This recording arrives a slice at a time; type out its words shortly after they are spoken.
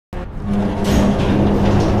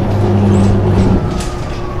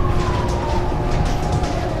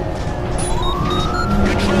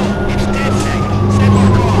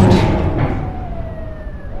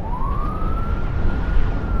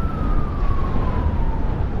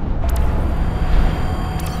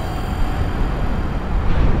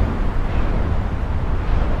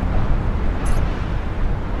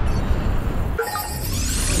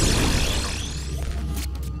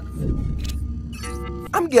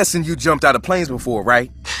I'm guessing you jumped out of planes before,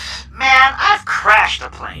 right? Man, I've crashed a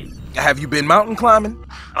plane. Have you been mountain climbing?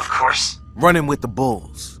 Of course. Running with the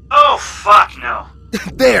bulls? Oh, fuck no.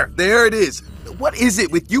 There it is. What is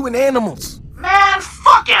it with you and animals? Man,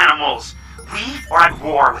 fuck animals. We are at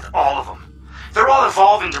war with all of them. They're all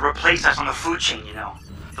evolving to replace us on the food chain, you know.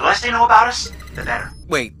 The less they know about us, the better.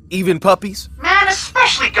 Wait, even puppies? Man,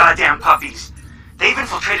 especially goddamn puppies. They've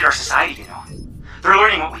infiltrated our society, you know. They're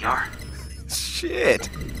learning what we are. Shit.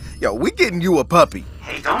 Yo, we getting you a puppy.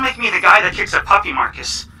 Hey, don't make me the guy that kicks a puppy,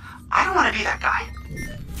 Marcus. I don't want to be that guy.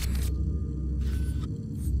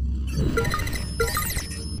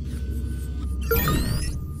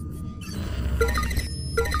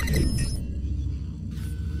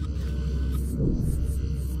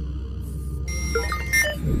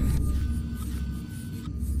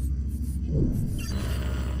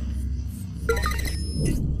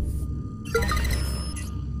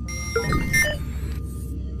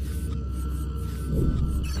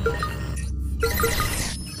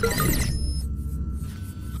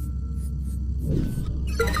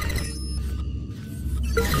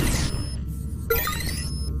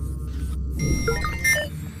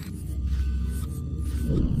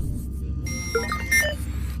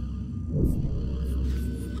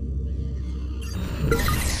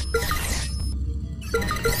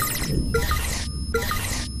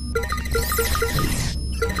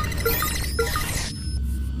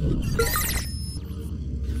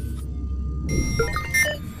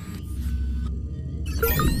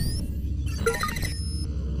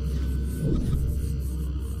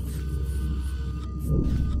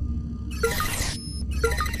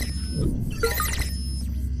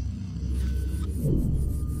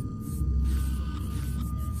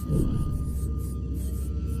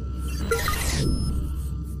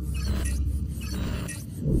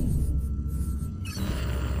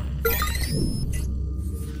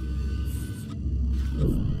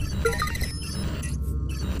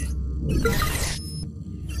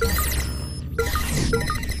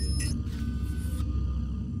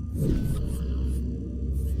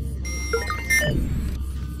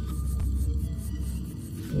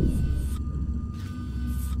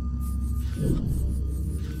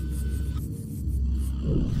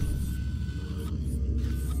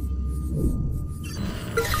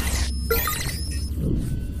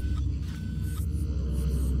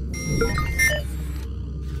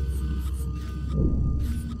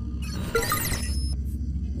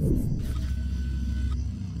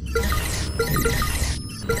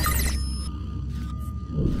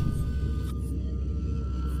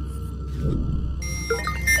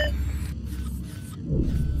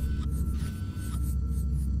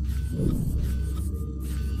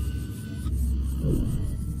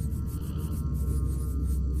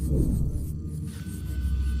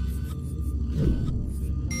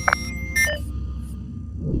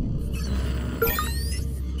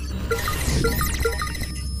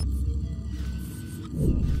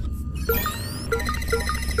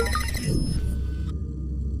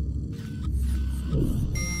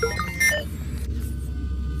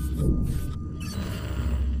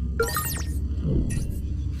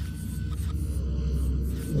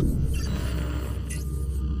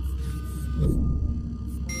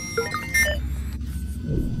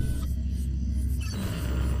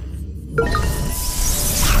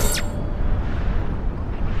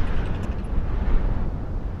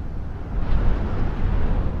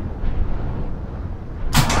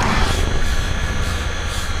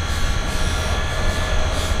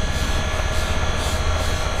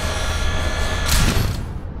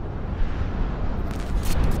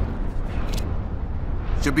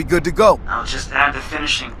 Should be good to go. I'll just add the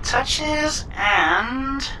finishing touches,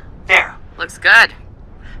 and... there. Looks good.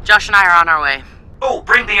 Josh and I are on our way. Oh,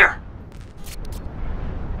 bring beer.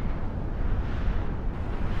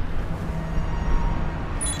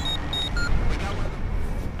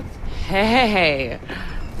 Hey,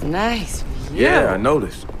 nice view. Yeah, I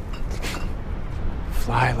noticed.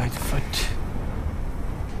 Fly Lightfoot.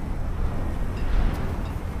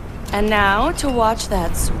 And now to watch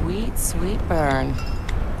that sweet, sweet burn.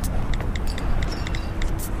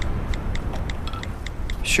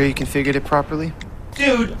 Sure you configured it properly?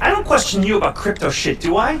 Dude, I don't question you about crypto shit,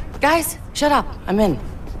 do I? Guys, shut up. I'm in.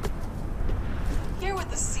 Here with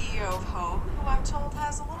the CEO of Home, who I'm told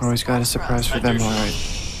has a little Always got a surprise for them, all right.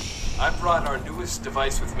 I brought our newest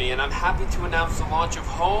device with me, and I'm happy to announce the launch of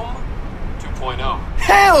Home 2.0.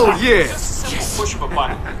 Hell yeah! Just a simple push of a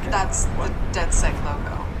button. That's the DedSec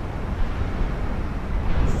logo.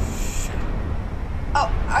 Shit.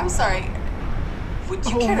 Oh, I'm sorry. Would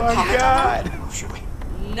you care to comment on that? Oh, should we?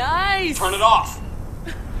 Nice! Turn it off!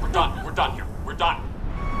 We're done. We're done here. We're done.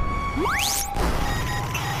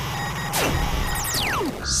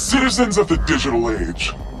 Citizens of the digital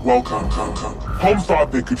age, welcome. Home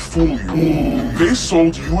thought they could fool you. They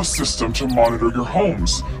sold you a system to monitor your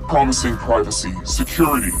homes, promising privacy,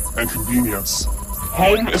 security, and convenience.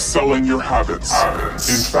 Home is selling your habits.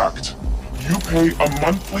 In fact, you pay a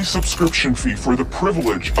monthly subscription fee for the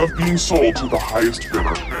privilege of being sold to the highest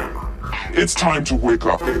bidder. It's time to wake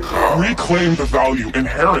up. Reclaim the value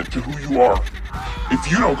inherent to who you are. If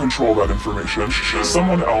you don't control that information,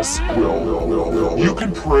 someone else will. You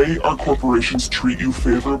can pray our corporations treat you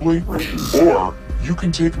favorably, or you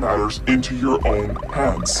can take matters into your own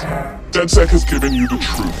hands. DedSec has given you the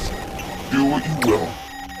truth. Do what you will.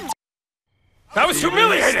 That was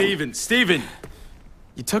humiliating! Steven!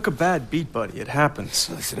 You took a bad beat, buddy. It happens.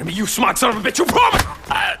 Listen to me, you smart son of a bitch, you promised!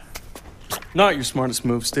 Not your smartest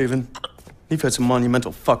move, Steven. You've had some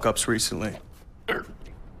monumental fuck-ups recently.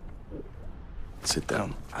 Sit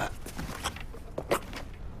down.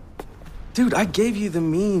 Dude, I gave you the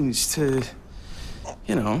means to,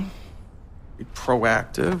 you know, be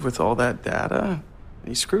proactive with all that data. And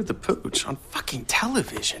you screwed the pooch on fucking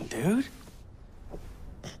television, dude.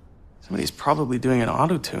 Somebody's probably doing an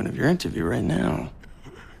auto-tune of your interview right now.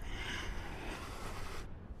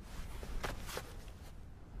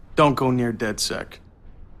 Don't go near DedSec.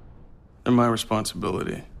 They're my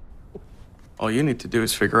responsibility. All you need to do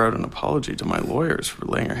is figure out an apology to my lawyers for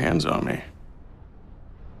laying your hands on me.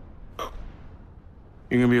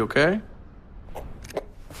 You gonna be okay?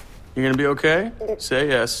 You gonna be okay? Say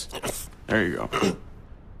yes. There you go. I'm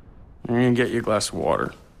gonna get you a glass of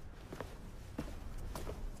water.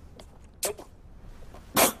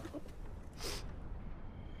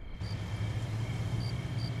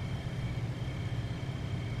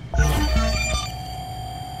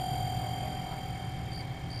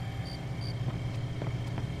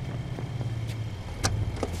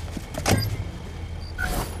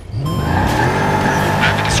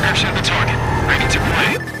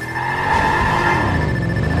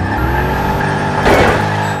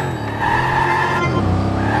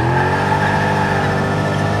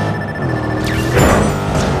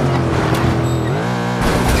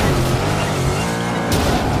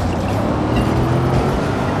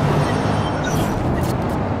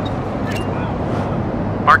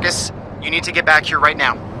 Marcus, you need to get back here right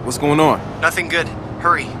now. What's going on? Nothing good.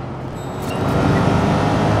 Hurry.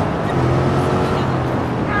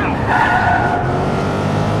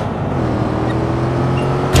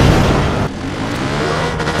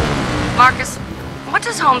 Marcus, what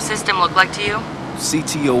does Home System look like to you?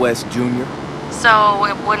 CTOS Junior. So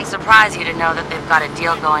it wouldn't surprise you to know that they've got a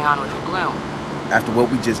deal going on with Bloom. After what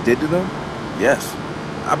we just did to them? Yes.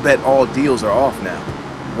 I bet all deals are off now.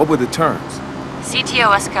 What were the terms?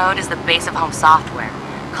 CTOS code is the base of Home software.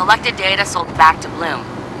 Collected data sold back to Bloom.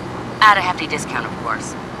 At a hefty discount, of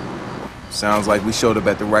course. Sounds like we showed up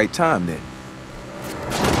at the right time then.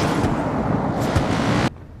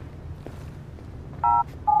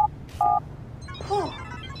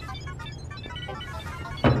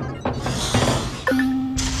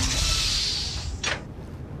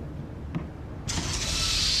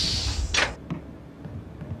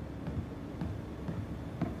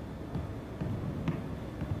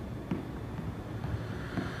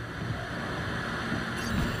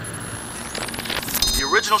 The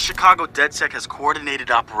original Chicago DedSec has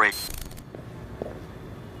coordinated operation.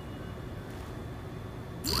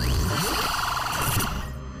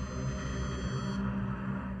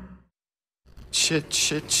 Shit.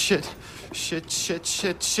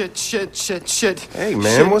 Hey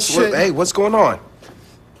man, what's going on?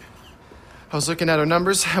 I was looking at our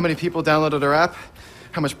numbers, how many people downloaded our app,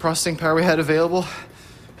 how much processing power we had available,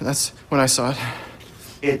 and that's when I saw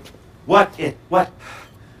it. What?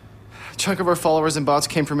 A chunk of our followers and bots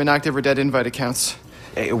came from inactive or dead invite accounts.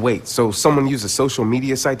 Hey, wait, so someone used a social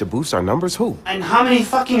media site to boost our numbers? Who? And how many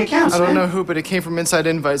fucking accounts, I don't man? know who, but it came from inside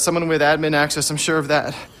invite, someone with admin access, I'm sure of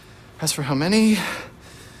that. As for how many...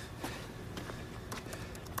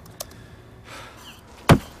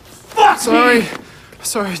 Fuck Sorry, me!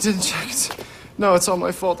 I didn't check. It's No, it's all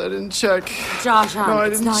my fault. I didn't check. Josh, No, I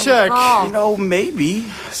it's didn't not your check. fault. You know, maybe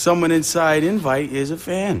someone inside Invite is a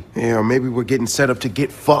fan. Yeah, or maybe we're getting set up to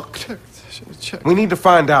get fucked. Checked. We need to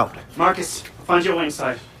find out. Marcus, find your way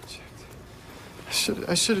inside.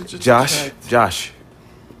 I should have just checked. Josh,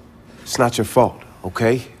 it's not your fault,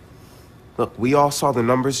 okay? Look, we all saw the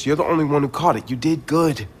numbers. You're the only one who caught it. You did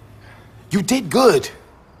good. You did good.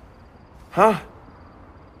 Huh?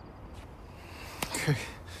 Okay.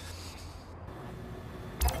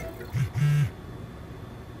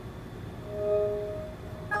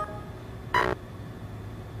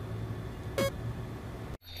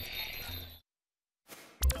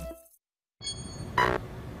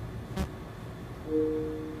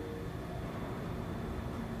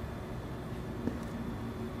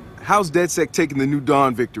 How's DedSec taking the new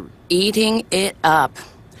Dawn victory? Eating it up.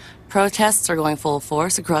 Protests are going full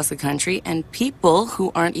force across the country, and people who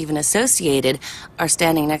aren't even associated are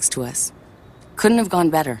standing next to us. Couldn't have gone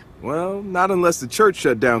better. Well, not unless the church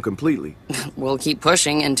shut down completely. We'll keep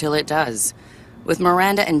pushing until it does. With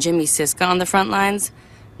Miranda and Jimmy Siska on the front lines,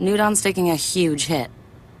 New Dawn's taking a huge hit.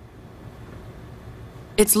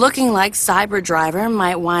 It's looking like Cyber Driver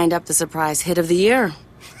might wind up the surprise hit of the year.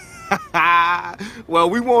 Well,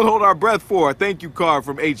 we won't hold our breath for a thank you card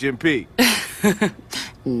from HMP.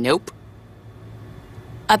 Nope.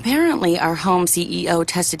 Apparently, our home CEO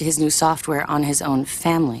tested his new software on his own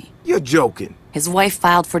family. You're joking. His wife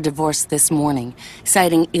filed for divorce this morning,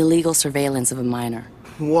 citing illegal surveillance of a minor.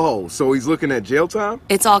 Whoa, so he's looking at jail time?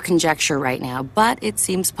 It's all conjecture right now, but it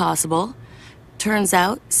seems possible. Turns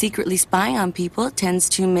out, secretly spying on people tends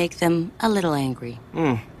to make them a little angry.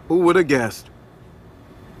 Who would have guessed?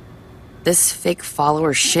 This fake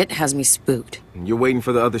follower shit has me spooked. You're waiting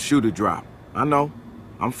for the other shoe to drop. I know.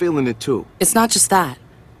 I'm feeling it too. It's not just that.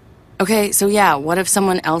 Okay, so yeah, what if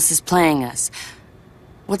someone else is playing us?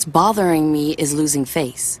 What's bothering me is losing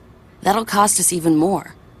face. That'll cost us even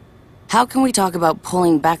more. How can we talk about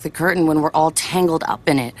pulling back the curtain when we're all tangled up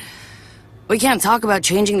in it? We can't talk about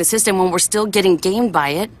changing the system when we're still getting gamed by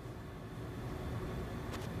it.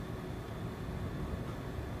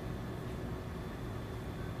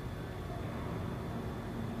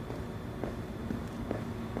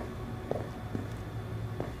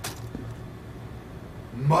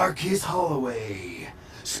 Marcus Holloway,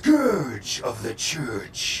 Scourge of the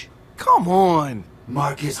Church. Come on.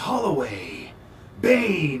 Marcus Holloway,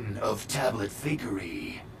 Bane of Tablet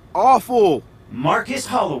Fakery. Awful. Marcus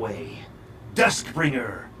Holloway,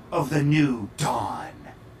 Duskbringer of the New Dawn.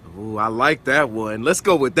 Ooh, I like that one. Let's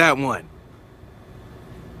go with that one.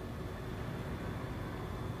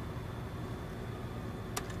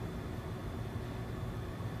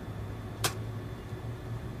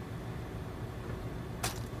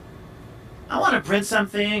 I want to print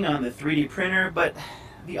something on the 3D printer, but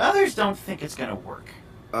the others don't think it's gonna work.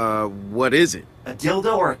 What is it? A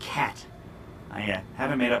dildo or a cat? I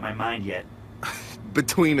haven't made up my mind yet.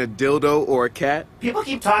 Between a dildo or a cat? People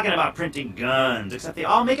keep talking about printing guns, except they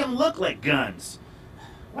all make them look like guns.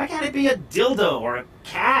 Why can't it be a dildo or a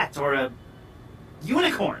cat or a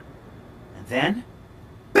unicorn? And then,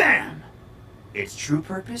 BAM! Its true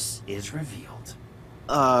purpose is revealed.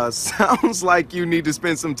 Sounds like you need to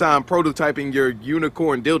spend some time prototyping your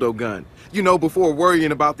unicorn dildo gun. You know, before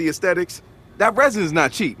worrying about the aesthetics. That resin's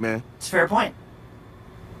not cheap, man. It's a fair point.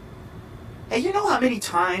 Hey, you know how many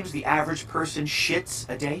times the average person shits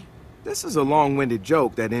a day? This is a long-winded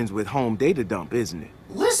joke that ends with home data dump, isn't it?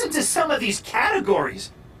 Listen to some of these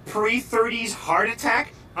categories. Pre-30s heart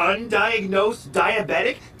attack, undiagnosed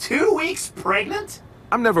diabetic, 2 weeks pregnant?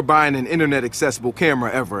 I'm never buying an internet-accessible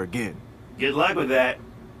camera ever again. Good luck with that.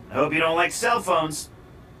 I hope you don't like cell phones.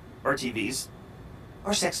 Or TVs.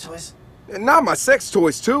 Or sex toys. And not my sex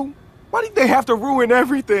toys, too. Why do they have to ruin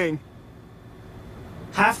everything?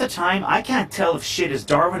 Half the time, I can't tell if shit is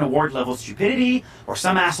Darwin Award level stupidity or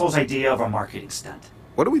some asshole's idea of a marketing stunt.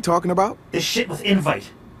 What are we talking about? This shit with Invite.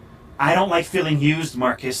 I don't like feeling used,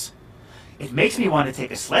 Marcus. It makes me want to take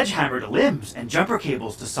a sledgehammer to limbs and jumper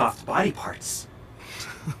cables to soft body parts.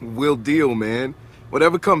 We'll deal, man.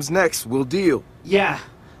 Whatever comes next, we'll deal. Yeah,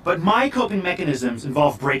 but my coping mechanisms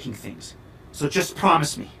involve breaking things. So just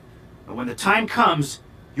promise me that when the time comes,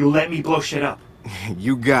 you'll let me blow shit up.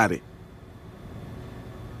 You got it.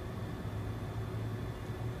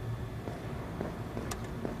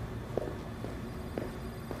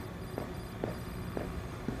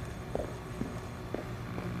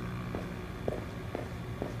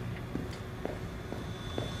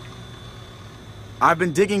 I've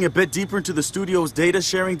been digging a bit deeper into the studio's data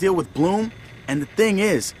sharing deal with Bloom, and the thing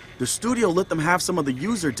is, the studio let them have some of the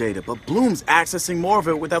user data, but Bloom's accessing more of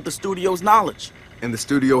it without the studio's knowledge. And the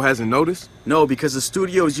studio hasn't noticed? No, because the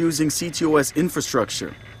studio's using CTOS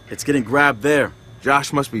infrastructure. It's getting grabbed there.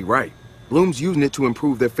 Josh must be right. Bloom's using it to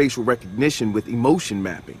improve their facial recognition with emotion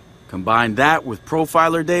mapping. Combine that with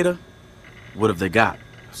profiler data, what have they got?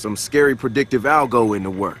 Some scary predictive algo in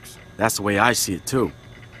the works. That's the way I see it, too.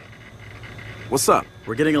 What's up?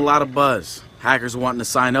 We're getting a lot of buzz. Hackers wanting to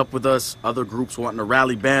sign up with us, other groups wanting to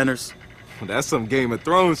rally banners. That's some Game of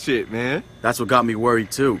Thrones shit, man. That's what got me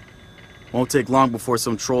worried, too. Won't take long before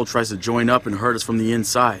some troll tries to join up and hurt us from the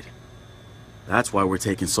inside. That's why we're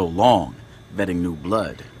taking so long, vetting new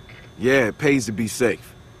blood. Yeah, it pays to be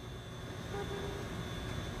safe.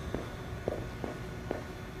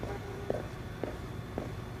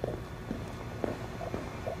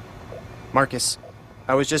 Marcus,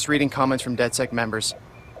 I was just reading comments from DedSec members.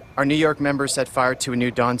 Our New York members set fire to a new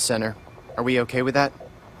Dawn Center. Are we okay with that?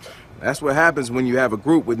 That's what happens when you have a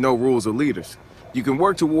group with no rules or leaders. You can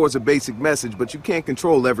work towards a basic message, but you can't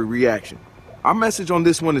control every reaction. Our message on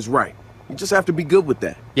this one is right. You just have to be good with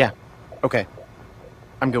that. Yeah, okay.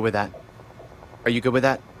 I'm good with that. Are you good with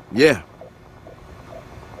that? Yeah.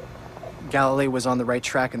 Galilee was on the right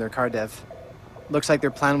track in their car dev. Looks like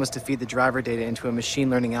their plan was to feed the driver data into a machine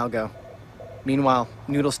learning algo. Meanwhile,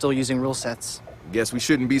 Noodle's still using rule sets. Guess we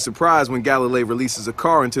shouldn't be surprised when Galilei releases a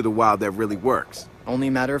car into the wild that really works. Only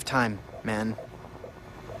a matter of time, man.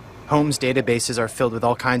 Holmes' databases are filled with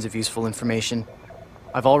all kinds of useful information.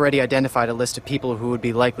 I've already identified a list of people who would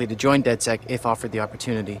be likely to join DedSec if offered the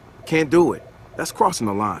opportunity. Can't do it. That's crossing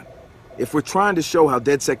the line. If we're trying to show how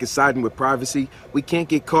DedSec is siding with privacy, we can't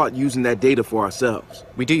get caught using that data for ourselves.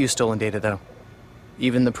 We do use stolen data, though.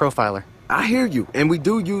 Even the profiler. I hear you, and we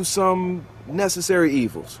do use some necessary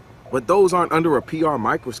evils. But those aren't under a PR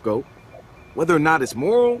microscope. Whether or not it's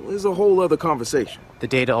moral is a whole other conversation. The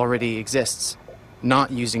data already exists.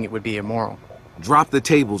 Not using it would be immoral. Drop the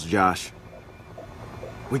tables, Josh.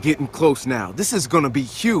 We're getting close now. This is gonna be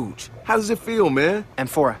huge. How does it feel, man?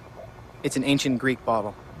 Amphora. It's an ancient Greek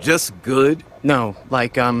bottle. Just good? No,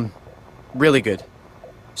 like, really good.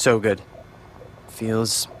 So good.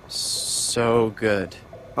 Feels so good.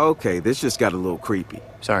 Okay, this just got a little creepy.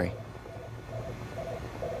 Sorry.